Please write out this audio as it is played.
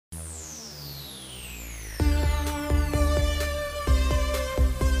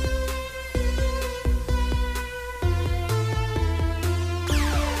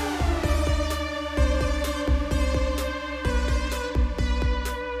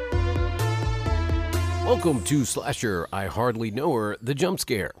Welcome to Slasher, I Hardly Know Her, The Jump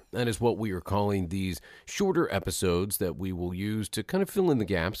Scare. That is what we are calling these shorter episodes that we will use to kind of fill in the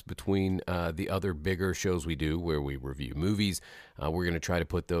gaps between the other bigger shows we do where we review movies. We're going to try to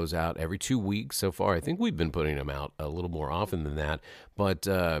put those out every 2 weeks. So far, I think we've been putting them out a little more often than that. But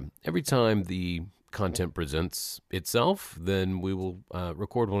every time the content presents itself, then we will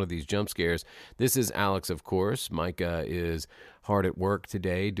record one of these jump scares. This is Alex, of course. Micah is hard at work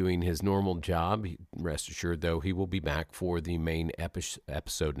today doing his normal job. Rest assured, though, he will be back for the main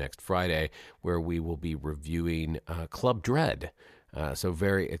episode next Friday, where we will be reviewing Club Dread. So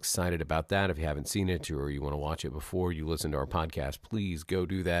very excited about that. If you haven't seen it or you want to watch it before you listen to our podcast, please go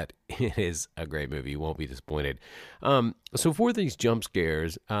do that. It is a great movie. You won't be disappointed. So for these jump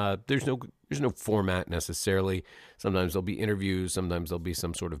scares, there's no format necessarily. Sometimes there'll be interviews. Sometimes there'll be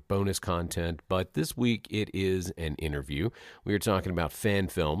some sort of bonus content. But this week it is an interview. We are talking about fan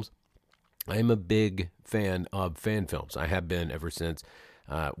films. I'm a big fan of fan films. I have been ever since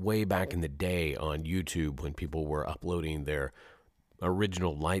way back in the day on YouTube when people were uploading their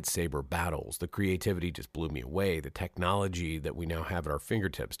original lightsaber battles. The creativity just blew me away. The technology that we now have at our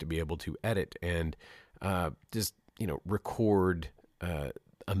fingertips to be able to edit and record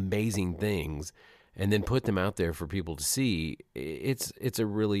amazing things and then put them out there for people to see. It's a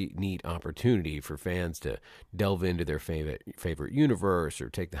really neat opportunity for fans to delve into their favorite universe or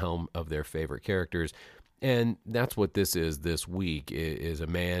take the helm of their favorite characters. And that's what this is this week, is a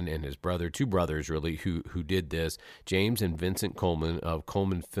man and his brother, two brothers really, who did this, James and Vincent Coleman of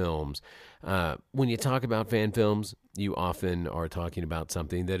Coleman Films. When you talk about fan films, you often are talking about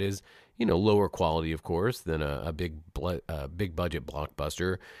something that is, lower quality, of course, than a big budget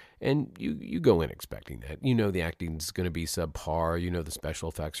blockbuster. And you go in expecting that. The acting's going to be subpar. The special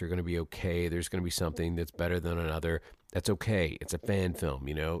effects are going to be okay. There's going to be something that's better than another. That's okay. It's a fan film,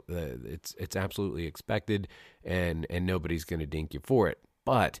 it's absolutely expected, and nobody's going to dink you for it.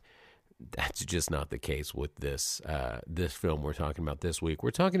 But that's just not the case with this film we're talking about this week.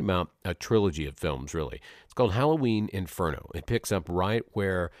 We're talking about a trilogy of films, really. It's called Halloween Inferno. It picks up right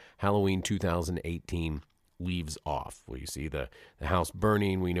where Halloween 2018 leaves off. Well, you see the house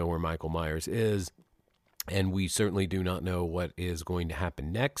burning. We know where Michael Myers is. And we certainly do not know what is going to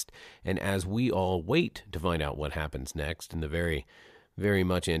happen next. And as we all wait to find out what happens next in the very, very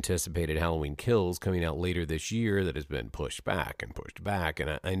much anticipated Halloween Kills coming out later this year that has been pushed back.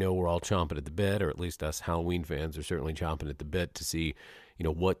 And I know we're all chomping at the bit, or at least us Halloween fans are certainly chomping at the bit to see,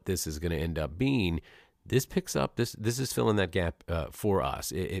 what this is going to end up being. This picks up, this is filling that gap for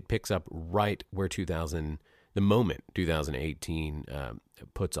us. It picks up right where the moment 2018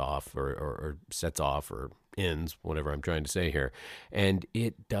 puts off or sets off or ends, whatever I'm trying to say here. And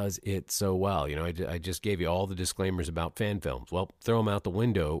it does it so well. I just gave you all the disclaimers about fan films. Well, throw them out the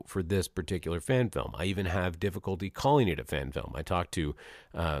window for this particular fan film. I even have difficulty calling it a fan film. I talked to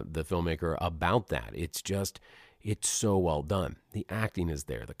the filmmaker about that. It's so well done. The acting is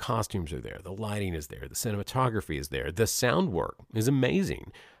there. The costumes are there. The lighting is there. The cinematography is there. The sound work is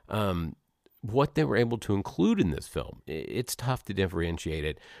amazing. What they were able to include in this film, it's tough to differentiate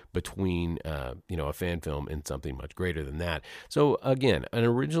it between, a fan film and something much greater than that. So again,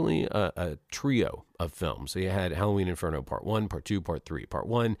 originally a trio of films. So you had Halloween Inferno Part 1, Part 2, Part 3. Part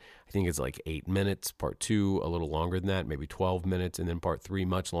 1, I think it's like 8 minutes. Part 2, a little longer than that, maybe 12 minutes. And then Part 3,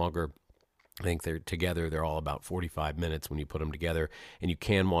 much longer. I think they're all about 45 minutes when you put them together. And you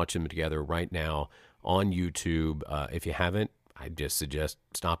can watch them together right now on YouTube. If you haven't, I just suggest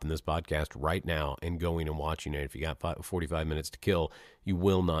stopping this podcast right now and going and watching it. If you got 45 minutes to kill, you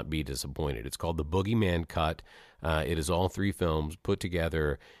will not be disappointed. It's called the Boogeyman Cut. It is all three films put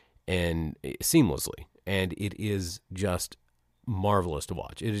together and seamlessly, and it is just marvelous to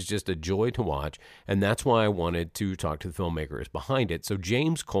watch. It is just a joy to watch, and that's why I wanted to talk to the filmmakers behind it. So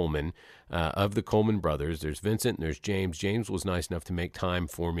James Coleman of the Coleman brothers, there's Vincent and there's James. James was nice enough to make time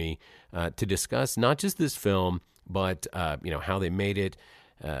for me to discuss not just this film, but how they made it,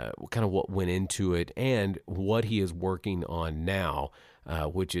 kind of what went into it, and what he is working on now,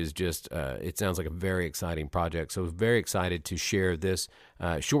 which is just, it sounds like a very exciting project. So very excited to share this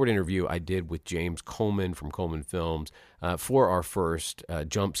short interview I did with James Coleman from Coleman Films for our first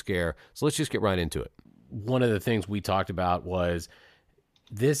jump scare. So let's just get right into it. One of the things we talked about was,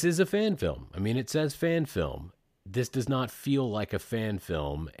 this is a fan film. I mean, it says fan film. This does not feel like a fan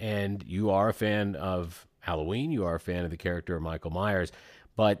film, and you are a fan of Halloween, you are a fan of the character of Michael Myers,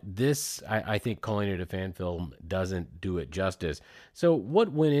 but this, I think calling it a fan film doesn't do it justice. So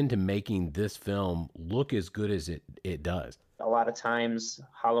what went into making this film look as good as it does? A lot of times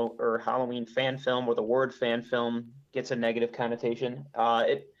Halloween fan film, or the word fan film, gets a negative connotation.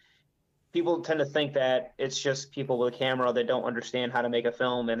 people tend to think that it's just people with a camera that don't understand how to make a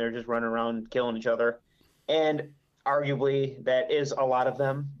film and they're just running around killing each other. And arguably, that is a lot of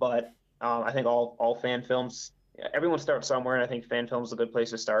them. But I think all fan films, everyone starts somewhere, and I think fan films is a good place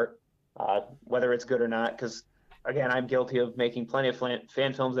to start, whether it's good or not. Because again, I'm guilty of making plenty of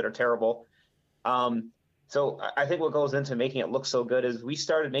fan films that are terrible. Um, so I think what goes into making it look so good is we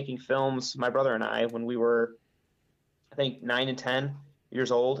started making films, my brother and I, when we were, I think, 9 and 10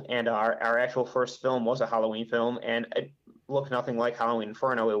 years old, and our actual first film was a Halloween film, and it looked nothing like Halloween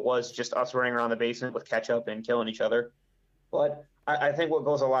Inferno. It was just us running around the basement with ketchup and killing each other. But I think what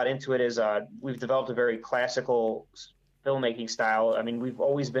goes a lot into it is we've developed a very classical filmmaking style. I mean, we've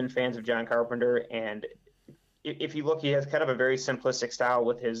always been fans of John Carpenter, and if you look, he has kind of a very simplistic style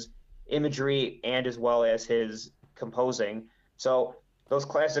with his imagery and as well as his composing. So those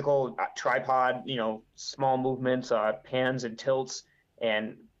classical tripod, small movements, pans and tilts,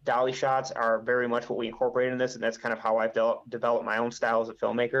 and dolly shots are very much what we incorporate in this, and that's kind of how I've developed my own style as a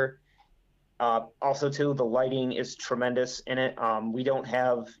filmmaker. Also, too, the lighting is tremendous in it. We don't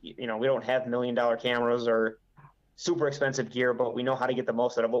have $1 million cameras or super expensive gear, but we know how to get the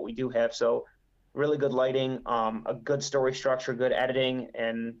most out of what we do have. So, really good lighting, a good story structure, good editing,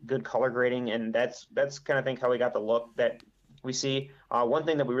 and good color grading, and that's kind of think how we got the look that we see. One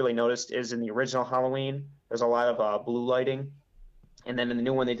thing that we really noticed is in the original Halloween, there's a lot of blue lighting, and then in the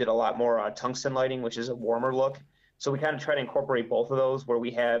new one they did a lot more tungsten lighting, which is a warmer look. So we kind of try to incorporate both of those, where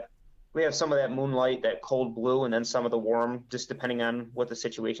we have some of that moonlight, that cold blue, and then some of the warm, just depending on what the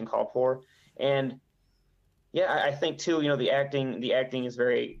situation called for. And yeah, I think too, the acting is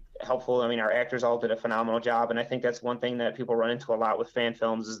very helpful. I mean, our actors all did a phenomenal job, and I think that's one thing that people run into a lot with fan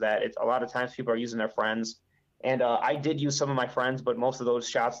films is that it's a lot of times people are using their friends. And I did use some of my friends, but most of those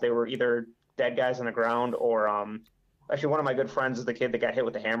shots they were either dead guys on the ground or actually one of my good friends is the kid that got hit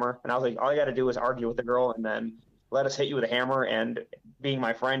with the hammer, and I was like, all you got to do is argue with the girl, and then let us hit you with a hammer. And being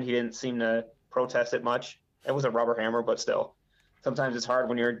my friend, he didn't seem to protest it much. It was a rubber hammer, but still, sometimes it's hard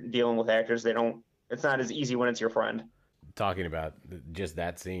when you're dealing with actors. They don't. It's not as easy when it's your friend. Talking about just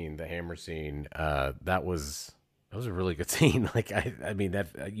that scene, the hammer scene, that was a really good scene. Like I mean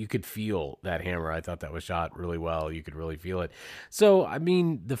that you could feel that hammer. I thought that was shot really well. You could really feel it. So I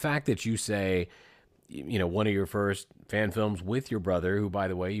mean, the fact that you say, one of your first fan films with your brother, who by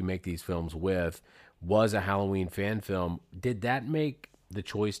the way you make these films with, was a Halloween fan film. Did that make the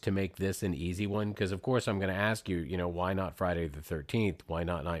choice to make this an easy one? Because of course I'm going to ask you, why not Friday the 13th? Why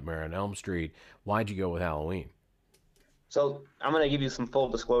not Nightmare on Elm Street? Why'd you go with Halloween? So I'm going to give you some full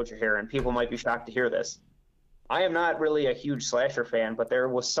disclosure here, and people might be shocked to hear this. I am not really a huge slasher fan, but there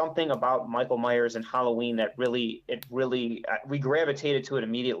was something about Michael Myers and Halloween that we gravitated to it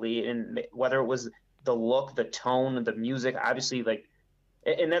immediately. And whether it was the look, the tone, the music, obviously, like,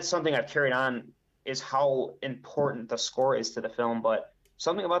 and that's something I've carried on is how important the score is to the film. But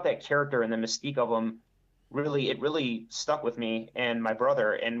something about that character and the mystique of him really stuck with me and my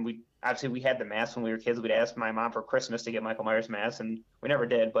brother. And we had the mask when we were kids. We'd ask my mom for Christmas to get Michael Myers mask, and we never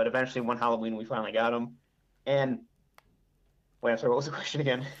did. But eventually, one Halloween, we finally got him. And wait, I'm sorry, what was the question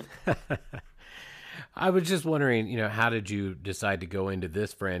again? I was just wondering, how did you decide to go into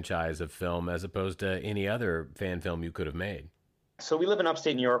this franchise of film as opposed to any other fan film you could have made? So we live in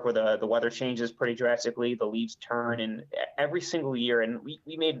upstate New York where the weather changes pretty drastically, the leaves turn, and every single year, and we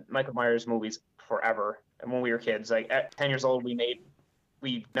made Michael Myers movies forever. And when we were kids, like at 10 years old,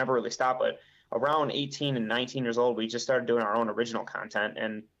 we never really stopped. But around 18 and 19 years old, we just started doing our own original content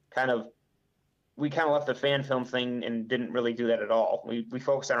and we kind of left the fan film thing and didn't really do that at all. We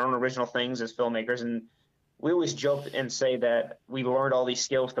focused on our own original things as filmmakers, and we always joke and say that we learned all these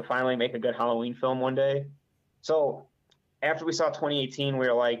skills to finally make a good Halloween film one day. So after we saw 2018, we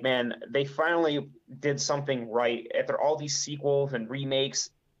were like, man, they finally did something right. After all these sequels and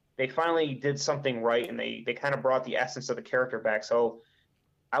remakes, they finally did something right, and they kind of brought the essence of the character back. So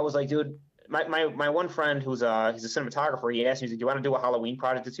I was like, dude, my one friend he's a cinematographer, he asked me, he's like, do you want to do a Halloween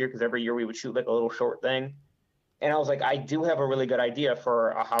project this year? Because every year we would shoot like a little short thing. And I was like, I do have a really good idea for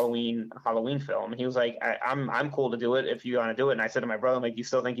a Halloween film. And he was like, I'm cool to do it if you want to do it. And I said to my brother, I'm like, you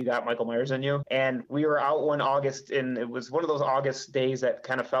still think you got Michael Myers in you? And we were out one August, and it was one of those August days that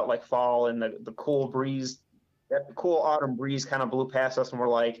kind of felt like fall, and the cool breeze, that cool autumn breeze kind of blew past us, and we're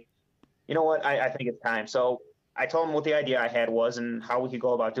like, you know what? I think it's time. So I told him what the idea I had was and how we could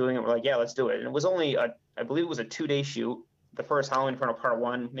go about doing it. We're like, yeah, let's do it. And it was only I believe it was a 2-day shoot. The first Halloween Inferno Part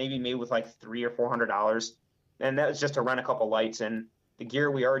One, maybe made with like $300 or $400, and that was just to rent a couple lights and the gear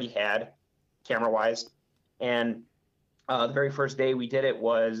we already had, camera wise. And the very first day we did it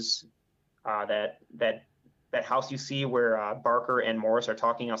was that that house you see where Barker and Morris are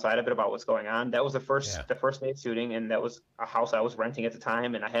talking outside of it about what's going on. That was Yeah. the first day of shooting, and that was a house I was renting at the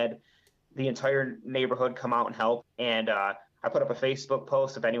time, and I had the entire neighborhood come out and help. And I put up a Facebook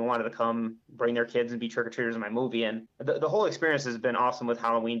post if anyone wanted to come bring their kids and be trick-or-treaters in my movie. And the whole experience has been awesome with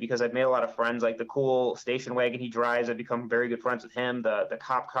Halloween because I've made a lot of friends. Like the cool station wagon he drives, I've become very good friends with him. The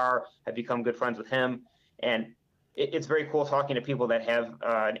cop car, I've become good friends with him. And it's very cool talking to people that have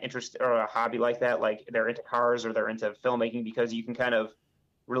an interest or a hobby like that, like they're into cars or they're into filmmaking, because you can kind of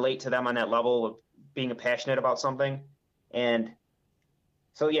relate to them on that level of being passionate about something. And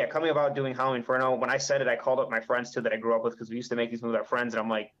so yeah, coming about doing Halloween Inferno, when I said it, I called up my friends too that I grew up with, because we used to make these movies with our friends, and I'm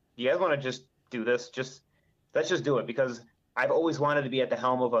like, "Do you guys want to just do this? Let's just do it," because I've always wanted to be at the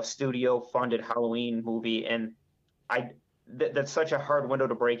helm of a studio-funded Halloween movie, and that's such a hard window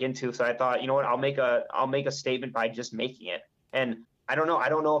to break into. So I thought, you know what, I'll make a statement by just making it. And I don't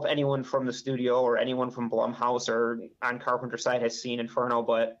know if anyone from the studio or anyone from Blumhouse or on Carpenter's side has seen Inferno,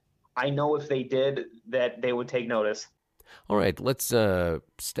 but I know if they did, that they would take notice. All right, let's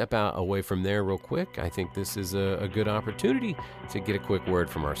step out away from there real quick. I think this is a good opportunity to get a quick word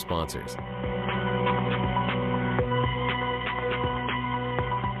from our sponsors.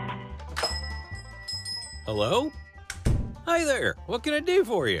 Hello? Hi there. What can I do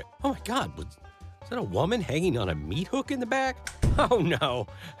for you? Oh my God, is that a woman hanging on a meat hook in the back? Oh no,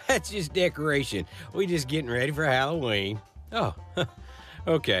 that's just decoration. We just getting ready for Halloween. Oh,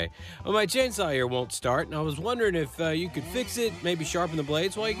 okay. Well, my chainsaw here won't start, and I was wondering if you could fix it, maybe sharpen the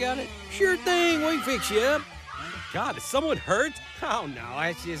blades while you got it? Sure thing, we can fix you up. God, is someone hurt? Oh no,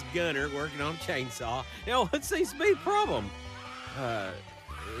 that's just Gunner working on a chainsaw. Now, what seems to be the problem?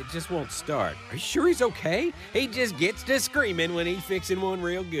 It just won't start. Are you sure he's okay? He just gets to screaming when he's fixing one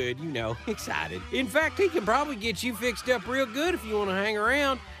real good, you know, excited. In fact, he can probably get you fixed up real good if you want to hang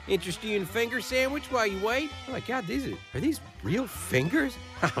around. Interest you in a finger sandwich while you wait? Oh my God, are these real fingers?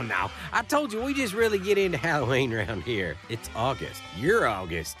 Oh no, I told you we just really get into Halloween around here. It's August. You're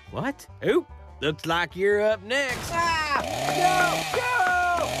August. What? Oop, looks like you're up next. Ah! Go!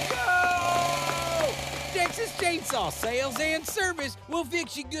 Texas Chainsaw Sales and Service will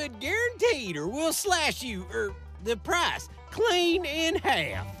fix you good guaranteed, or we'll slash you, or the price, clean in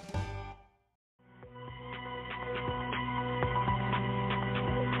half.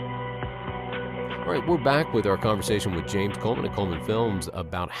 All right, we're back with our conversation with James Coleman at Coleman Films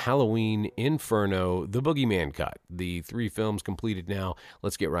about Halloween Inferno, the Boogeyman cut. The 3 films completed now.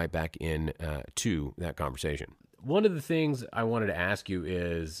 Let's get right back in to that conversation. One of the things I wanted to ask you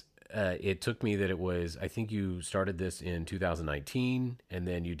is, it took me that it was, I think you started this in 2019, and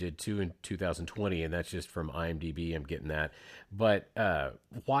then you did 2 in 2020, and that's just from IMDb. I'm getting that. But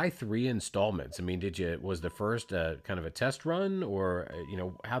why 3 installments? I mean, was the first kind of a test run, or,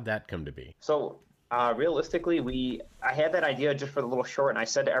 how'd that come to be? So realistically, I had that idea just for the little short, and I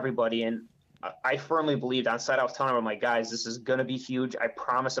said to everybody, and I firmly believed on set, I was telling everyone, like, guys, this is going to be huge. I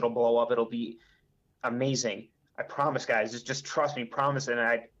promise it'll blow up. It'll be amazing. I promise, guys. Just trust me. Promise. And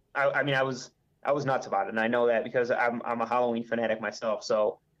I mean, I was nuts about it, and I know that because I'm a Halloween fanatic myself.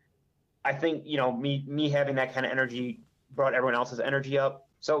 So I think, me having that kind of energy brought everyone else's energy up.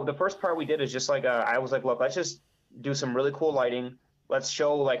 So the first part we did is just like I was like, look, let's just do some really cool lighting. Let's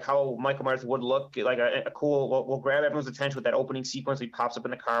show like how Michael Myers would look, like a cool. We'll grab everyone's attention with that opening sequence. He pops up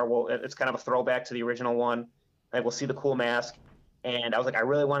in the car. Well, it's kind of a throwback to the original one. Like we'll see the cool mask. And I was like, I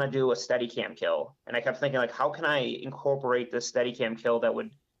really want to do a Steadicam kill. And I kept thinking, like, how can I incorporate this Steadicam kill that would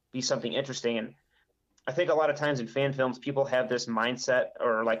be something interesting? And I think a lot of times in fan films, people have this mindset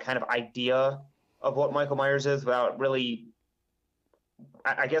or like kind of idea of what Michael Myers is without really,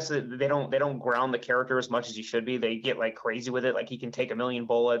 I guess they don't ground the character as much as he should be. They get like crazy with it. Like he can take 1,000,000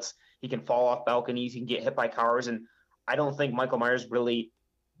 bullets, he can fall off balconies, he can get hit by cars. And I don't think Michael Myers really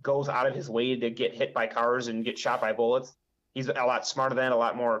goes out of his way to get hit by cars and get shot by bullets. He's a lot smarter than that, a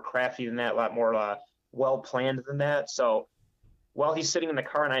lot more crafty than that, a lot more well-planned than that. So while he's sitting in the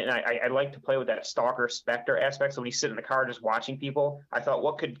car, and I like to play with that stalker specter aspect. So when he's sitting in the car just watching people, I thought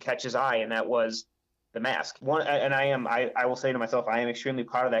what could catch his eye, and that was the mask. I will say to myself, I am extremely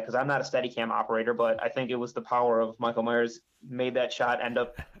proud of that because I'm not a Steadicam operator, but I think it was the power of Michael Myers made that shot end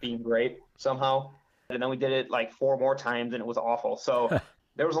up being great somehow. And then we did it like 4 more times, and it was awful. So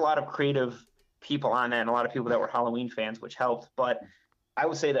there was a lot of creative people on that and a lot of people that were Halloween fans, which helped. But I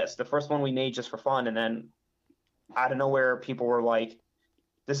would say this, the first one we made just for fun, and then out of nowhere, people were like,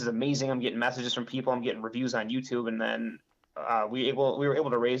 this is amazing. I'm getting messages from people. I'm getting reviews on YouTube. And then we were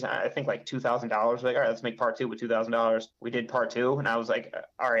able to raise, I think, like $2,000. Like, all right, let's make part 2 with $2,000. We did part 2. And I was like,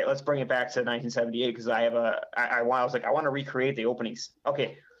 all right, let's bring it back to 1978. Cause I was like, I want to recreate the openings.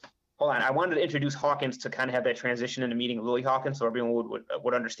 Okay. hold on. I wanted to introduce Hawkins to kind of have that transition into meeting Lily Hawkins, so everyone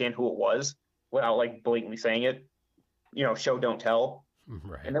would understand who it was without like blatantly saying it. Show don't tell.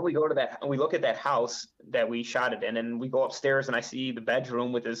 Right. And then we go to that, and we look at that house that we shot it in, and we go upstairs, and I see the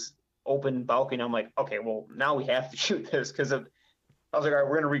bedroom with this open balcony. I'm like, okay, well, now we have to shoot this because I was like, all right,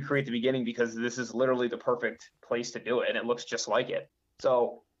 we're going to recreate the beginning because this is literally the perfect place to do it, and it looks just like it.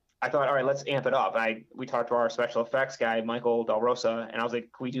 So I thought, all right, let's amp it up. We talked to our special effects guy, Michael Del Rosa, and I was like,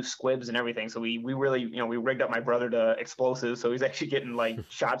 can we do squibs and everything? So we really, we rigged up my brother to explosives, so he's actually getting like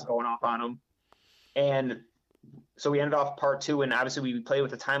shots going off on him. And so we ended off part 2, and obviously we played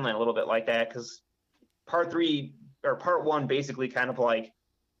with the timeline a little bit like that because part 1 basically kind of like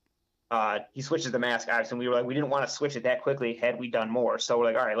he switches the mask, obviously, and we were like, we didn't want to switch it that quickly had we done more. So we're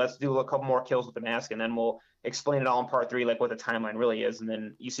like, all right, let's do a couple more kills with the mask, and then we'll explain it all in part 3, like what the timeline really is. And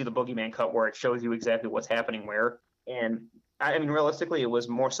then you see the Boogeyman cut where it shows you exactly what's happening where. And I mean, realistically, it was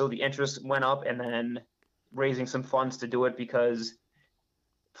more so the interest went up and then raising some funds to do it because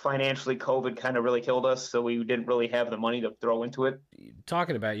financially COVID kind of really killed us. So we didn't really have the money to throw into it.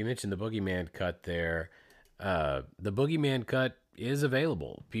 Talking about, you mentioned the Boogeyman cut there. The Boogeyman cut is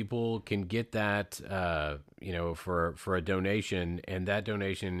available. People can get that, for a donation, and that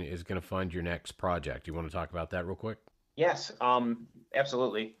donation is going to fund your next project. You want to talk about that real quick? Yes,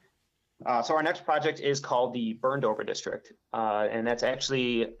 absolutely. So our next project is called the Burned Over District, and that's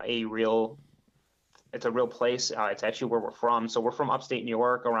actually a real place. It's actually where we're from. So we're from upstate New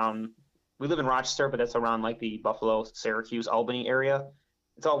York. We live in Rochester, but that's around like the Buffalo, Syracuse, Albany area.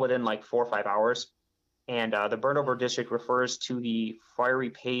 It's all within like 4 or 5 hours. And the Burned Over District refers to the fiery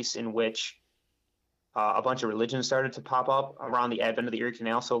pace in which a bunch of religions started to pop up around the advent of the Erie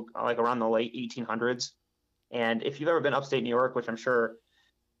Canal, so like around the late 1800s. And if you've ever been upstate New York, which I'm sure,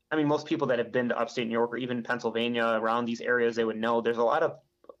 I mean, most people that have been to upstate New York or even Pennsylvania, around these areas, they would know there's a lot of,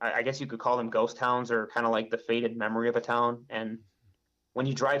 I guess you could call them ghost towns, or kind of like the faded memory of a town. And when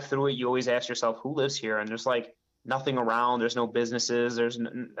you drive through it, you always ask yourself, who lives here? And there's like nothing around. There's no businesses.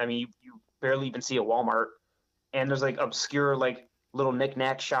 You barely even see a Walmart. And there's like obscure, like little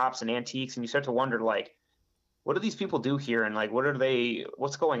knickknack shops and antiques. And you start to wonder, like, what do these people do here? And like,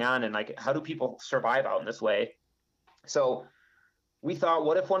 what's going on? And like, how do people survive out in this way? So we thought,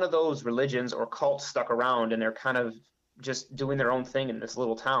 what if one of those religions or cults stuck around and they're kind of just doing their own thing in this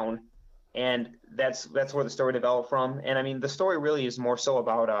little town? And that's where the story developed from. And I mean, the story really is more so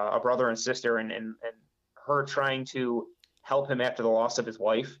about a brother and sister and her trying to help him after the loss of his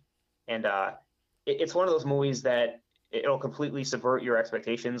wife. And it's one of those movies that it'll completely subvert your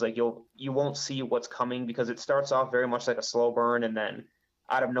expectations. Like you won't see what's coming because it starts off very much like a slow burn, and then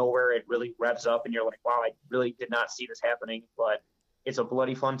out of nowhere it really revs up, and you're like, wow, I really did not see this happening. But it's a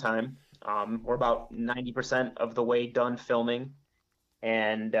bloody fun time. We're about 90% of the way done filming,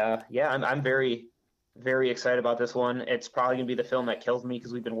 and I'm very, very excited about this one. It's probably gonna be the film that kills me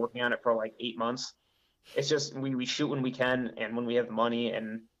because we've been working on it for like 8 months. It's just we shoot when we can and when we have the money,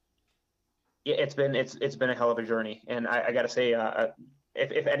 and it's been a hell of a journey. And I gotta say,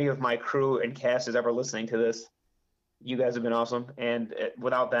 if any of my crew and cast is ever listening to this, you guys have been awesome. And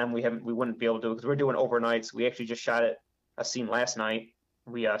without them, we wouldn't be able to do it because we're doing overnights. We actually just shot a scene last night.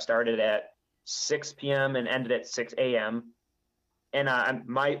 We started at 6 p.m. and ended at 6 a.m. And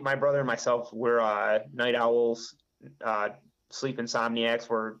my brother and myself, we're night owls, sleep insomniacs.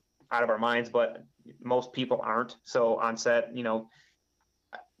 We're out of our minds, but most people aren't. So on set,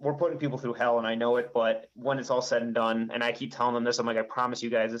 we're putting people through hell, and I know it, but when it's all said and done, and I keep telling them this, I'm like, I promise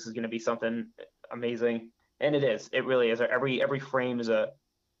you guys, this is going to be something amazing. And it is. It really is. Every frame is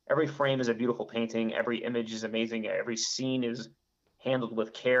a beautiful painting. Every image is amazing. Every scene is handled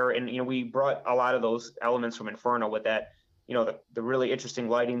with care. And, we brought a lot of those elements from Inferno with that, the really interesting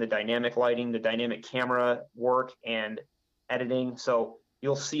lighting, the dynamic camera work and editing. So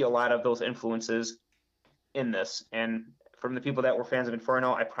you'll see a lot of those influences in this. And from the people that were fans of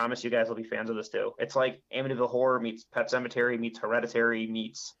Inferno, I promise you guys will be fans of this too. It's like Amityville Horror meets Pet Sematary meets Hereditary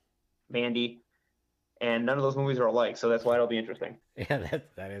meets Mandy, and none of those movies are alike, so that's why it'll be interesting. Yeah,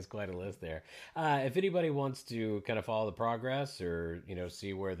 that is quite a list there. If anybody wants to kind of follow the progress or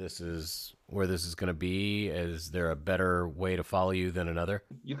see where this is going to be, is there a better way to follow you than another?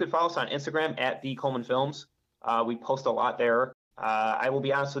 You could follow us on Instagram at The Coleman Films. We post a lot there. I will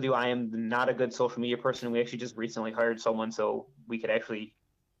be honest with you, I am not a good social media person. We actually just recently hired someone so we could actually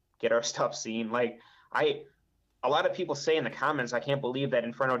get our stuff seen. Like a lot of people say in the comments, I can't believe that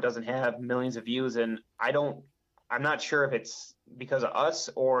Inferno doesn't have millions of views. And I'm not sure if it's because of us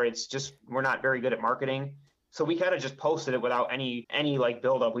or it's just, we're not very good at marketing. So we kind of just posted it without any like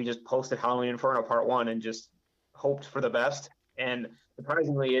build up. We just posted Halloween Inferno Part 1 and just hoped for the best. And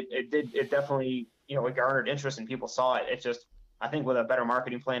surprisingly, it definitely, it garnered interest and people saw it. It's just, I think with a better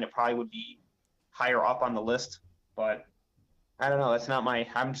marketing plan, it probably would be higher up on the list. But I don't know. That's not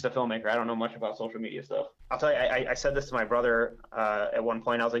I'm just a filmmaker. I don't know much about social media stuff. I'll tell you, I said this to my brother at one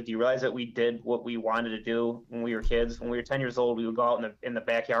point. I was like, do you realize that we did what we wanted to do when we were kids? When we were 10 years old, we would go out in the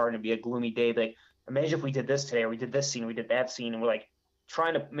backyard and it'd be a gloomy day. Like, imagine if we did this today, or we did this scene, we did that scene. And we're like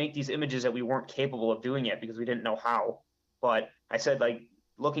trying to make these images that we weren't capable of doing yet because we didn't know how. But I said, like,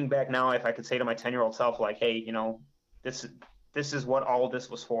 looking back now, if I could say to my 10-year-old self, like, hey, this is what all of this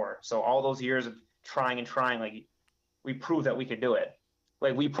was for. So all those years of trying and trying, like, we proved that we could do it.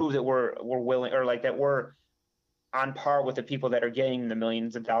 Like, we proved that we're willing, or like that we're on par with the people that are getting the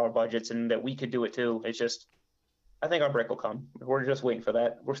millions of dollar budgets, and that we could do it too. It's just, I think our break will come. We're just waiting for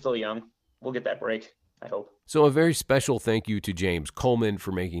that. We're still young. We'll get that break, I hope. So a very special thank you to James Coleman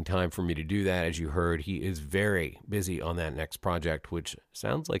for making time for me to do that. As you heard, he is very busy on that next project, which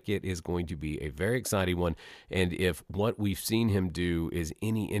sounds like it is going to be a very exciting one. And if what we've seen him do is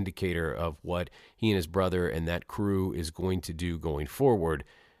any indicator of what he and his brother and that crew is going to do going forward,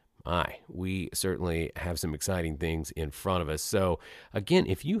 we certainly have some exciting things in front of us. So again,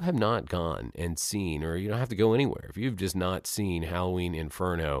 if you have not gone and seen, or you don't have to go anywhere, if you've just not seen Halloween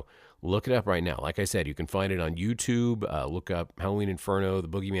Inferno, look it up right now. Like I said, you can find it on YouTube. Look up Halloween Inferno, the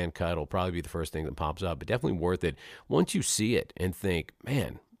Boogeyman cut. It'll probably be the first thing that pops up, but definitely worth it. Once you see it and think,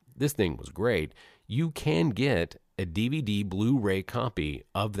 man, this thing was great, you can get a DVD Blu-ray copy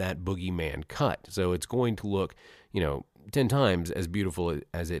of that Boogeyman cut. So it's going to look, 10 times as beautiful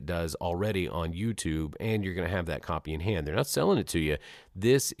as it does already on YouTube, and you're going to have that copy in hand. They're not selling it to you.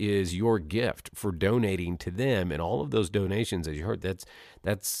 This is your gift for donating to them, and all of those donations, as you heard,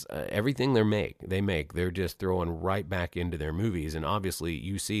 that's everything they make. They're just throwing right back into their movies, and obviously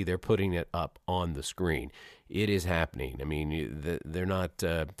you see they're putting it up on the screen. It is happening. I mean, they're not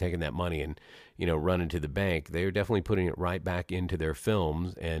taking that money and running to the bank. They're definitely putting it right back into their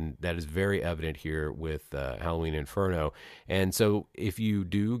films, and that is very evident here with Halloween Inferno. And so if you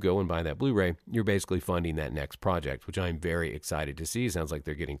do go and buy that Blu-ray, you're basically funding that next project, which I'm very excited to see. Sounds like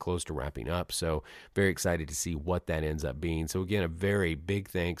they're getting close to wrapping up, so very excited to see what that ends up being. So again, a very big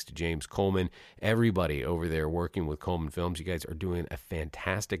thanks to James Coleman, everybody over there working with Coleman Films. You guys are doing a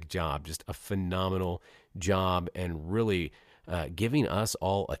fantastic job, just a phenomenal job, and really giving us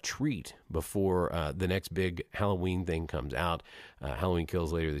all a treat before the next big Halloween thing comes out. Halloween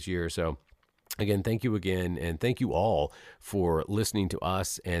Kills later this year. So again, thank you again, and thank you all for listening to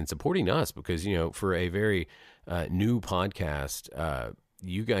us and supporting us, because, for a very new podcast,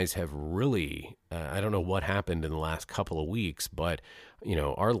 you guys have really, I don't know what happened in the last couple of weeks, but,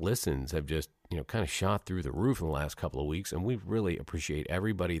 our listens have just, kind of shot through the roof in the last couple of weeks. And we really appreciate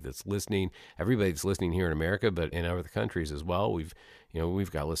everybody that's listening here in America, but in other countries as well. We've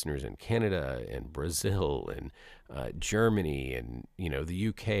got listeners in Canada and Brazil and Germany and, the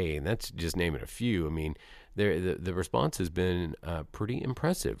UK, and that's just naming a few. I mean, the response has been pretty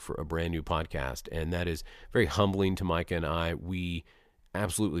impressive for a brand new podcast, and that is very humbling to Micah and I. We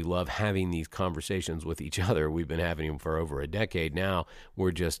absolutely love having these conversations with each other. We've been having them for over a decade now.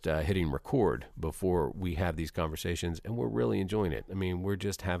 We're just hitting record before we have these conversations, and we're really enjoying it. I mean, we're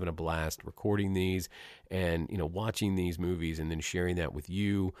just having a blast recording these and, watching these movies and then sharing that with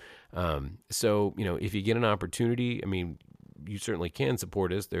you. So, if you get an opportunity, I mean, you certainly can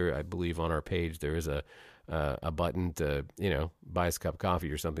support us. There, I believe on our page, there is a button to, buy us a cup of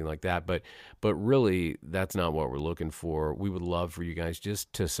coffee or something like that. But really, that's not what we're looking for. We would love for you guys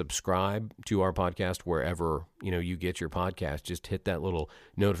just to subscribe to our podcast wherever, you get your podcast. Just hit that little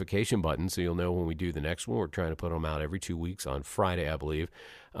notification button so you'll know when we do the next one. We're trying to put them out every 2 weeks on Friday, I believe.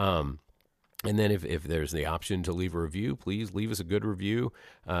 And then if there's the option to leave a review, please leave us a good review.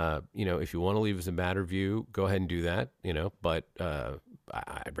 If you want to leave us a bad review, go ahead and do that, but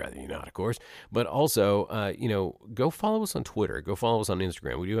I'd rather you not, of course. But also, go follow us on Twitter. Go follow us on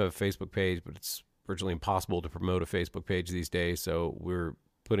Instagram. We do have a Facebook page, but it's virtually impossible to promote a Facebook page these days, so we're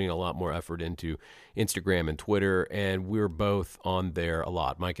putting a lot more effort into Instagram and Twitter, and we're both on there a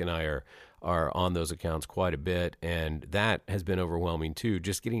lot. Mike and I are on those accounts quite a bit, and that has been overwhelming too.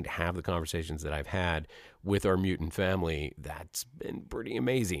 Just getting to have the conversations that I've had with our mutant family, that's been pretty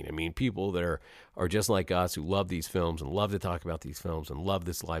amazing. I mean, people that are just like us, who love these films and love to talk about these films and love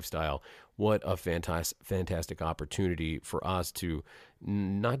this lifestyle. What a fantastic opportunity for us to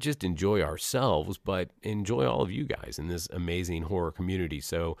not just enjoy ourselves, but enjoy all of you guys in this amazing horror community.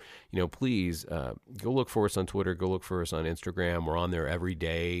 So, please go look for us on Twitter. Go look for us on Instagram. We're on there every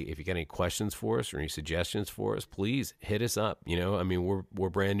day. If you got any questions questions for us or any suggestions for us, please hit us up. You know, I mean, we're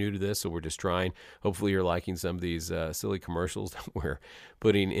brand new to this, so we're just trying. Hopefully you're liking some of these silly commercials that we're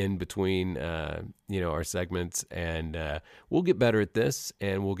putting in between, our segments. And we'll get better at this,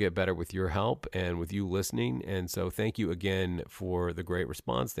 and we'll get better with your help and with you listening. And so thank you again for the great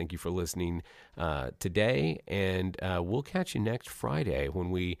response. Thank you for listening today. And we'll catch you next Friday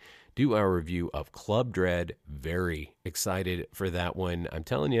when we do our review of Club Dread. Very excited for that one. I'm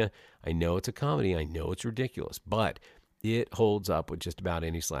telling you, I know it's a comedy. I know it's ridiculous, but it holds up with just about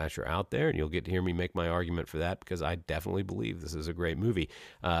any slasher out there, and you'll get to hear me make my argument for that because I definitely believe this is a great movie.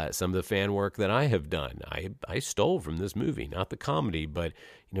 Some of the fan work that I have done, I stole from this movie, not the comedy, but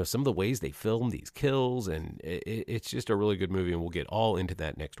some of the ways they film these kills, and it's just a really good movie, and we'll get all into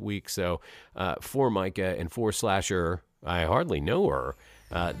that next week. So for Micah and for Slasher, I hardly know her,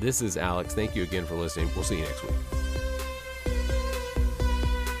 this is Alex. Thank you again for listening. We'll see you next week.